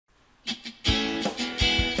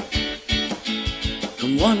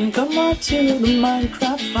From 1, to the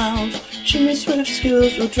Minecraft files. Jimmy Swift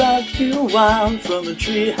skills will drive you wild. From a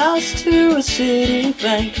treehouse to a city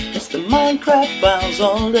bank, it's the Minecraft files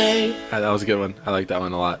all day. That was a good one. I like that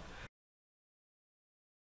one a lot.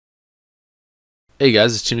 Hey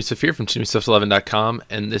guys, it's Jimmy Swift here from jimmyswift11.com,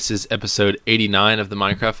 and this is episode 89 of the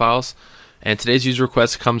Minecraft files. And today's user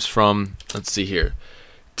request comes from, let's see here,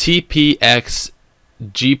 tpxjeepersx.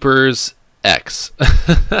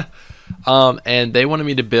 And they wanted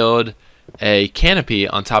me to build a canopy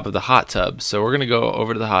on top of the hot tub. So we're going to go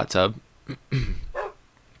over to the hot tub and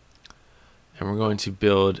we're going to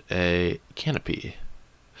build a canopy.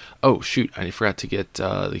 Oh shoot, I forgot to get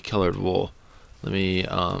the colored wool. Let me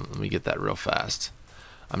get that real fast.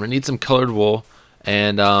 I'm going to need some colored wool.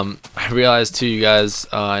 And I realized too, you guys,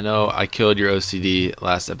 I know I killed your OCD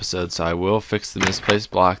last episode, so I will fix the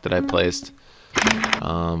misplaced block that I placed.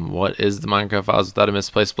 What is the Minecraft files without a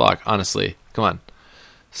misplaced block? Honestly, come on.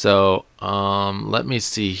 So let me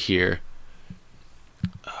see here.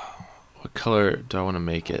 What color do I want to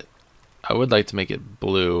make it? I would like to make it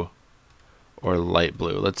blue or light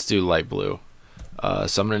blue. Let's do light blue.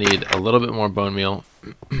 So I'm gonna need a little bit more bone meal,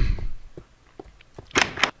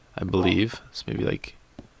 I believe. So maybe like,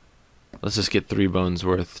 let's just get 3 bones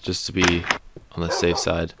worth just to be on the safe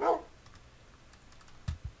side.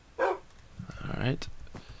 Alright.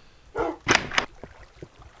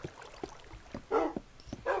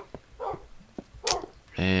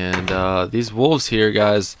 And these wolves here,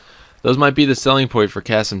 guys, those might be the selling point for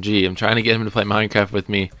CasmG. I'm trying to get him to play Minecraft with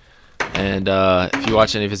me. And if you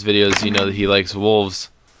watch any of his videos, you know that he likes wolves.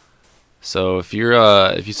 So if you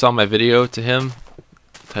saw my video to him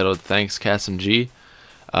titled "Thanks CasmG,"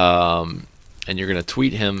 and you're gonna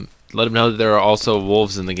tweet him, let him know that there are also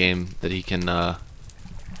wolves in the game that he can so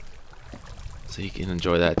he can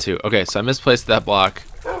enjoy that too. Okay, so I misplaced that block.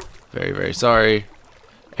 Very, very sorry.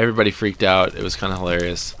 Everybody freaked out. It was kind of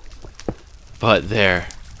hilarious. But there,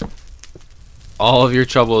 all of your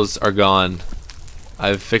troubles are gone.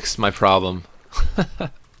 I've fixed my problem.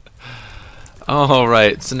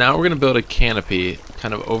 Alright, so now we're going to build a canopy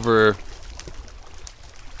kind of over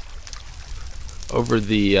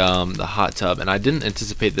the hot tub. And I didn't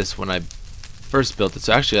anticipate this when I first built it.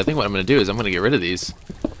 So actually, I think what I'm going to do is I'm going to get rid of these.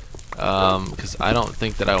 Because I don't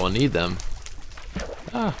think that I will need them.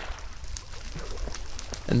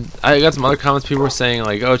 And I got some other comments. People were saying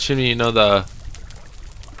like, "Oh, Chimney, you know the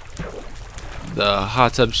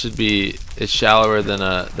hot tub is shallower than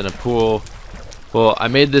a pool." Well, I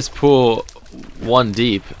made this pool 1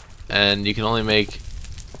 deep, and you can only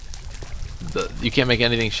you can't make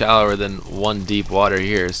anything shallower than 1 deep water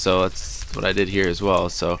here. So that's what I did here as well.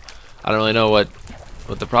 So I don't really know what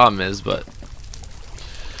the problem is, but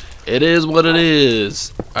it is what it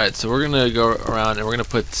is. All right, so we're gonna go around and we're gonna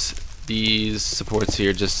put these supports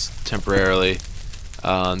here just temporarily.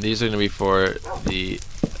 These are gonna be for the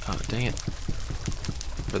dang it,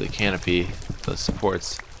 for the canopy, the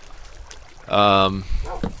supports, because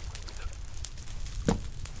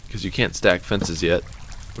you can't stack fences yet,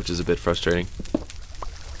 which is a bit frustrating.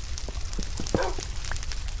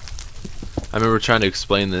 I remember trying to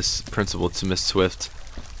explain this principle to Miss Swift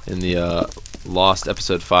in the Lost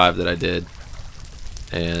episode 5 that I did,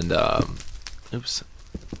 and oops,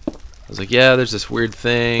 I was like, yeah, there's this weird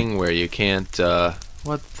thing where you can't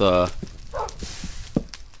what the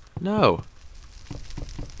no.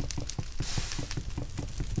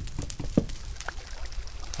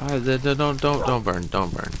 Don't burn.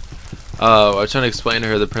 I was trying to explain to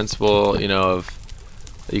her the principle, you know, of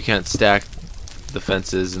you can't stack the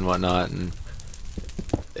fences and whatnot, and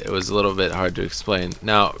it was a little bit hard to explain.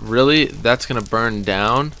 Now, really, that's gonna burn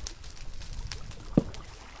down.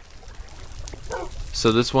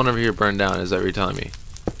 So this one over here burned down. Is that what you're telling me?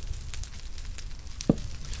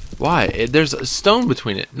 Why? There's a stone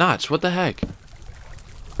between it. Notch. What the heck?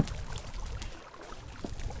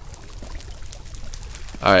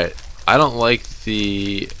 Alright, I don't like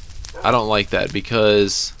that,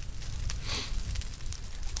 because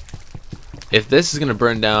if this is going to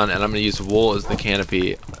burn down and I'm going to use wool as the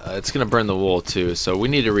canopy, it's going to burn the wool too, so we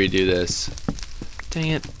need to redo this. Dang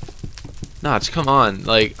it. Notch, come on.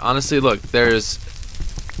 Like, honestly, look,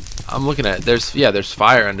 I'm looking at it, there's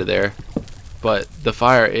fire under there, but the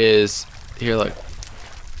fire is, here, look.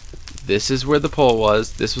 This is where the pole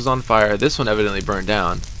was, this was on fire, this one evidently burned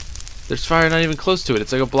down. There's fire not even close to it.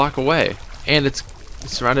 It's like a block away. And it's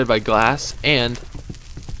surrounded by glass and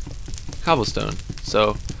cobblestone.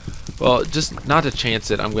 So, well, just not to chance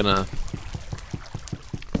it, I'm going to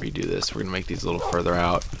redo this. We're going to make these a little further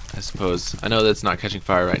out, I suppose. I know that's not catching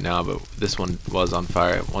fire right now, but this one was on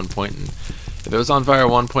fire at one point. And if it was on fire at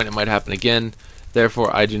one point, it might happen again.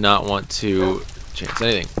 Therefore, I do not want to chance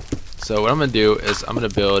anything. So what I'm gonna do is I'm gonna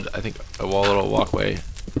build, I think, a little walkway.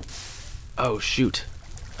 Oh shoot!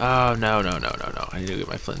 Oh no! I need to get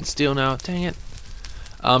my flint and steel now. Dang it!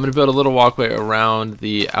 I'm gonna build a little walkway around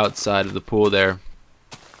the outside of the pool there,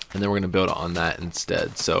 and then we're gonna build on that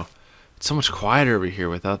instead. So it's so much quieter over here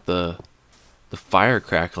without the fire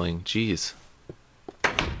crackling. Jeez.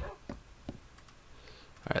 All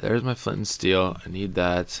right, there's my flint and steel. I need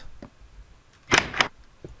that.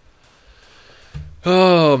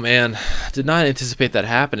 Oh man, did not anticipate that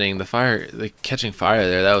happening. The catching fire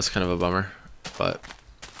there, that was kind of a bummer, but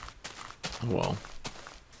oh well.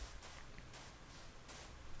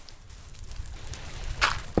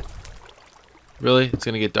 Really? It's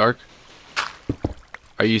gonna get dark?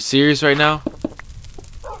 Are you serious right now?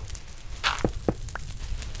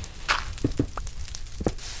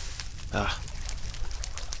 Ah.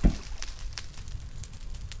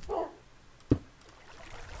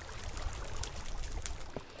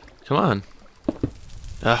 Come on.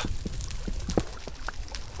 Ah.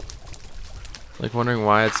 Like wondering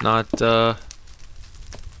why it's not, there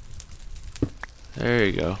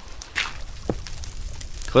you go.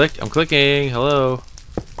 Click. I'm clicking. Hello.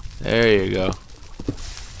 There you go.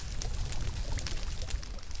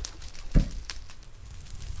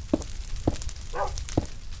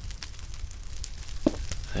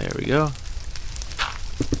 There we go.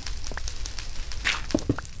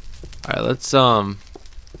 Alright, let's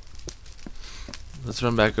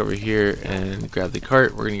run back over here and grab the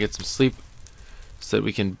cart. We're gonna get some sleep so that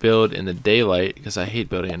we can build in the daylight, because I hate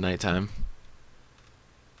building at nighttime.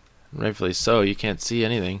 Rightfully so, you can't see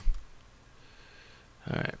anything.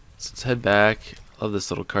 Alright, so let's head back. Love this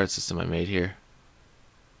little cart system I made here.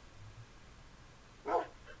 I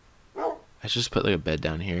should just put like a bed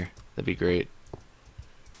down here. That'd be great.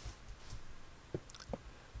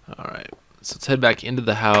 Alright, so let's head back into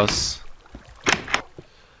the house.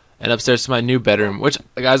 And upstairs to my new bedroom, which,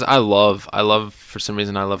 guys, I love. For some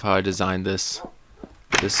reason, I love how I designed this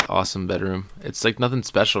awesome bedroom. It's like nothing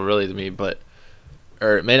special really to me, but,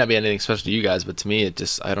 or it may not be anything special to you guys, but to me, it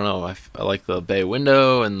just, I don't know. I like the bay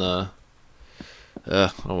window and the,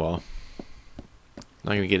 oh well.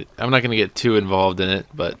 I'm not gonna get too involved in it,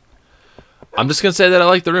 but I'm just gonna say that I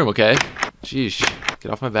like the room. Okay? Jeez,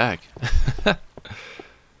 get off my back.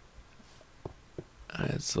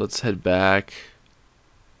 Alright, so let's head back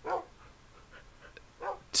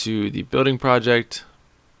to the building project.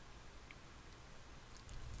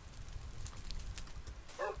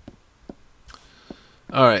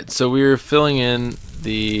 Alright, so we're filling in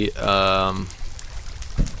the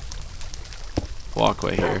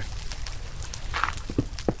walkway here.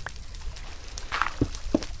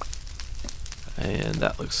 And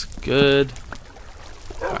that looks good.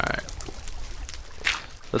 Alright.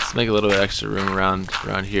 Let's make a little bit extra room around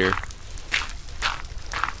here.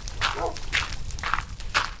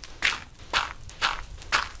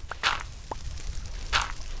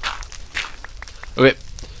 Okay,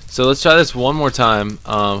 so let's try this one more time.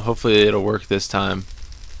 Hopefully it'll work this time.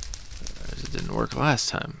 It didn't work last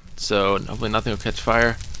time. So hopefully nothing will catch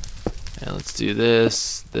fire. And let's do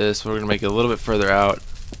this. We're gonna make it a little bit further out.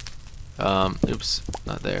 Oops,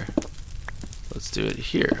 not there. Let's do it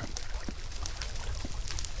here.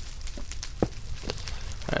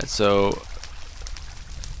 Alright, so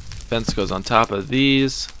fence goes on top of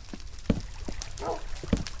these.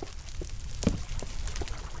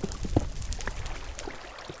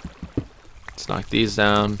 Let's knock these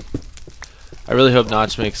down. I really hope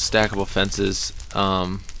Notch makes stackable fences.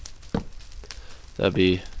 That'd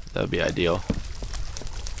be ideal.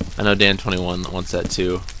 I know Dan21 wants that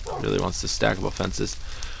too. Really wants the stackable fences.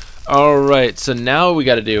 Alright, so now what we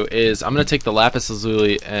gotta do is I'm gonna take the lapis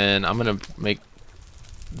lazuli and I'm gonna make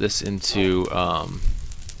this into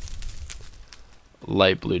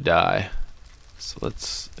light blue dye. So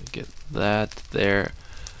let's get that there.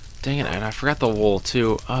 Dang it, and I forgot the wool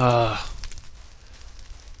too. I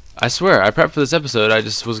swear, I prepped for this episode. I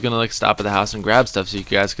just was gonna like stop at the house and grab stuff so you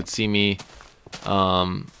guys could see me,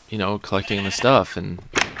 you know, collecting the stuff and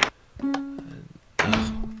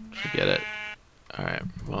forget it. Alright,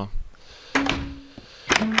 well,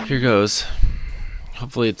 here goes.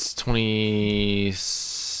 Hopefully it's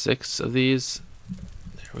 26 of these.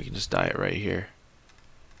 There, we can just dye it right here.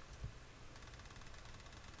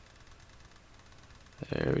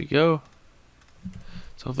 There we go.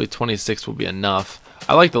 So hopefully 26 will be enough.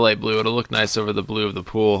 I like the light blue. It'll look nice over the blue of the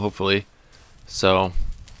pool, hopefully. So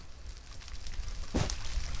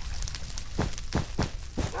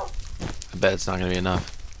I bet it's not going to be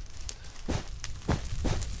enough.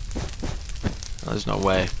 No, there's no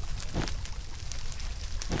way.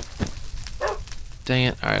 Dang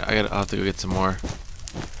it. Alright, I'll have to go get some more.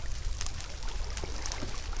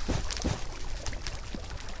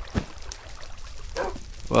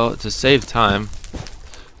 Well, to save time,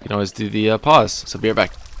 you can always do the pause. So be right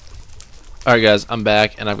back. Alright guys, I'm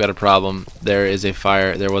back and I've got a problem. There is a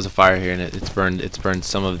fire. There was a fire here and it's burned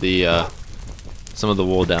some of the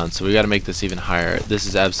wool down. So we got to make this even higher. This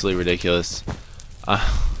is absolutely ridiculous.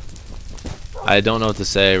 I don't know what to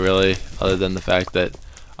say really, other than the fact that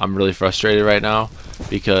I'm really frustrated right now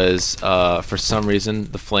because for some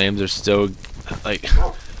reason the flames are still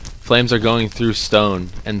flames are going through stone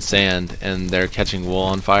and sand and they're catching wool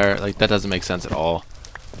on fire. Like, that doesn't make sense at all.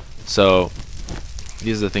 So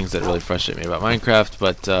these are the things that really frustrate me about Minecraft,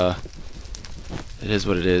 but it is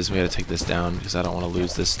what it is. We gotta take this down because I don't want to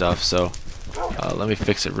lose this stuff. So let me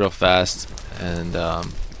fix it real fast. And oh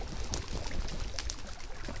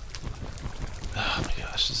my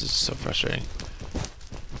gosh, this is so frustrating.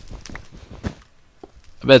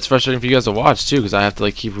 I bet it's frustrating for you guys to watch too, because I have to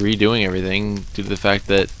like keep redoing everything due to the fact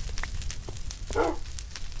that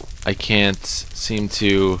I can't seem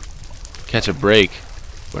to catch a break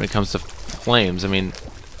when it comes to flames. I mean,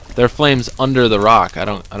 there are flames under the rock. I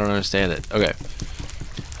don't understand it. Okay.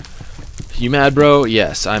 You mad, bro?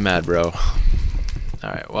 Yes, I'm mad, bro.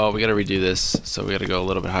 Alright, well, we gotta redo this, so we gotta go a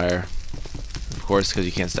little bit higher. Of course, because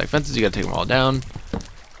you can't stack fences, you gotta take them all down.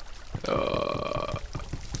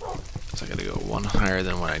 So I gotta go one higher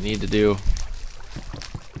than what I need to do.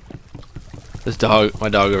 This dog, my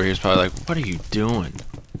dog over here is probably like, what are you doing?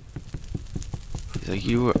 He's like,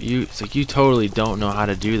 it's like, you totally don't know how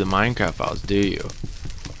to do the Minecraft files, do you?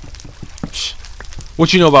 Psh.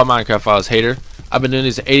 What you know about Minecraft files, hater? I've been doing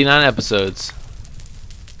these 89 episodes.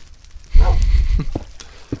 Alright,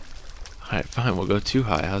 fine, we'll go too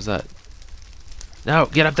high. How's that? No,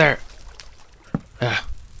 get up there! Ugh.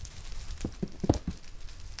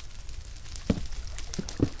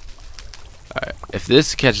 Alright, if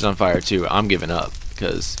this catches on fire too, I'm giving up,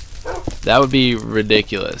 because that would be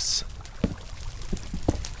ridiculous.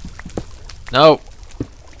 No!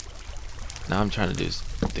 Now I'm trying to do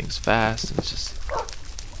things fast, and it's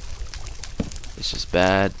just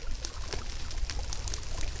bad.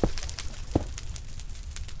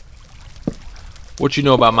 What you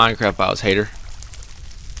know about Minecraft files, hater?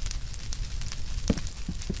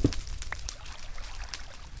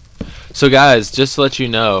 So guys, just to let you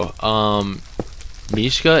know,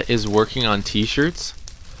 Mishka is working on t-shirts.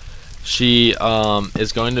 She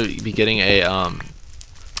is going to be getting a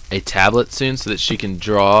tablet soon so that she can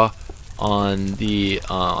draw on the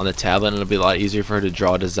tablet, and it'll be a lot easier for her to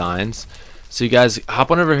draw designs. So you guys,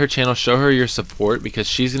 hop on over to her channel, show her your support, because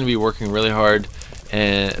she's going to be working really hard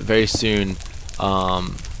and very soon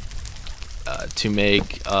to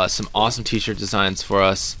make some awesome t-shirt designs for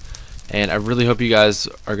us. And I really hope you guys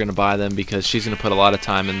are going to buy them, because she's going to put a lot of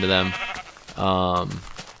time into them. Oh man.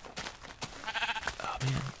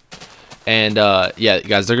 And yeah,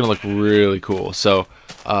 guys, they're going to look really cool. So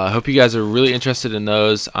I hope you guys are really interested in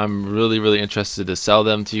those. I'm really interested to sell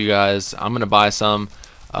them to you guys. I'm going to buy some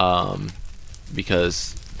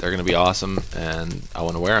because they're going to be awesome and I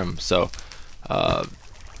want to wear them. So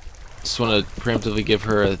just want to preemptively give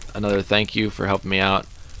her another thank you for helping me out.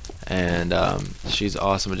 And she's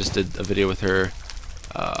awesome. I just did a video with her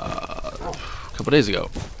a couple days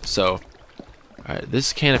ago. So alright,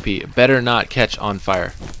 this canopy better not catch on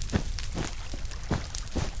fire.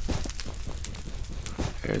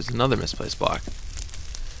 There's another misplaced block.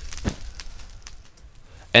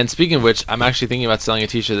 And speaking of which, I'm actually thinking about selling a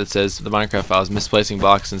t-shirt that says the Minecraft files misplacing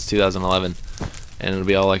blocks since 2011, and it'll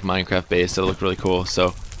be all like Minecraft based. It'll look really cool.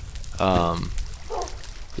 So yeah,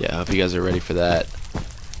 I hope you guys are ready for that.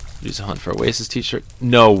 Use a hunt for Oasis t-shirt.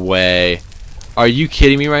 No way. Are you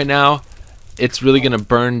kidding me right now? It's really gonna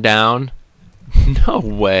burn down? No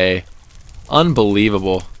way.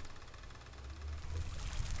 Unbelievable.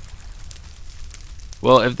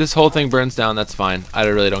 Well, if this whole thing burns down, that's fine. I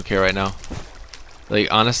really don't care right now.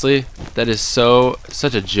 Like, honestly, that is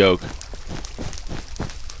such a joke.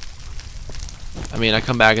 I mean, I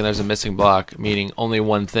come back and there's a missing block, meaning only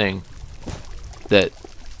one thing. That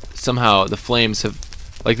somehow the flames have...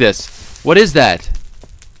 Like this. What is that?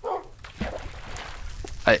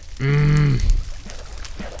 Alright,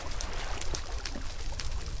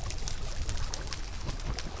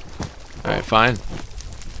 fine.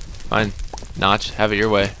 Fine. Notch, have it your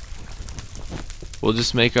way. We'll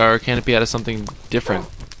just make our canopy out of something different.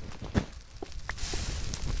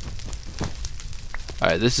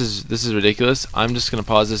 Alright, this is ridiculous. I'm just gonna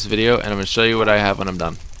pause this video and I'm gonna show you what I have when I'm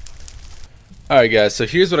done. Alright guys, so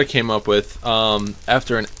here's what I came up with.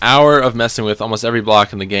 After an hour of messing with almost every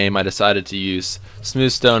block in the game, I decided to use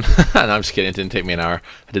smooth stone. No, I'm just kidding, it didn't take me an hour.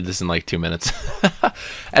 I did this in like 2 minutes.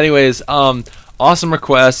 Anyways, awesome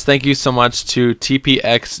request. Thank you so much to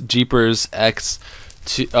tpxjeepersx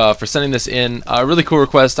for sending this in. Really cool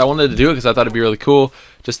request. I wanted to do it because I thought it'd be really cool.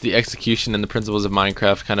 Just the execution and the principles of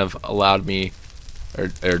Minecraft kind of allowed me,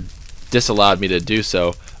 or disallowed me to do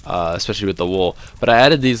so. Especially with the wool, but I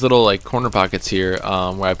added these little like corner pockets here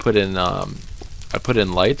where I put in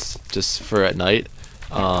lights just for at night,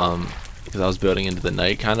 because I was building into the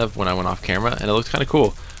night kind of when I went off camera, and it looked kind of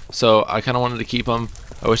cool. So I kind of wanted to keep them.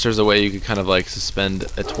 I wish there was a way you could kind of like suspend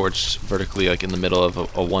a torch vertically like in the middle of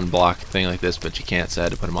a one block thing like this, but you can't, so I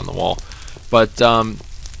had to put them on the wall. But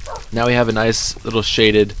now we have a nice little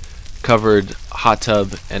shaded covered hot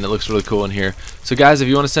tub, and it looks really cool in here. So guys, if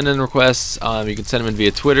you want to send in requests, you can send them in via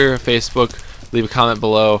Twitter, Facebook, leave a comment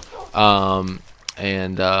below,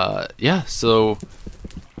 yeah, so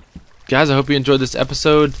guys, I hope you enjoyed this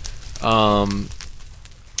episode.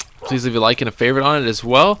 Please leave a like and a favorite on it as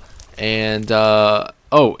well, and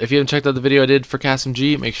oh, if you haven't checked out the video I did for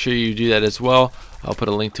CasmG, make sure you do that as well. I'll put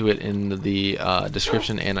a link to it in the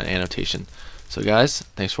description and an annotation. So guys,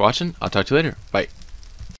 thanks for watching. I'll talk to you later. Bye.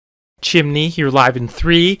 Chimney, you're live in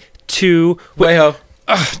 3, 2. Way-ho.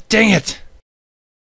 Ugh, dang it!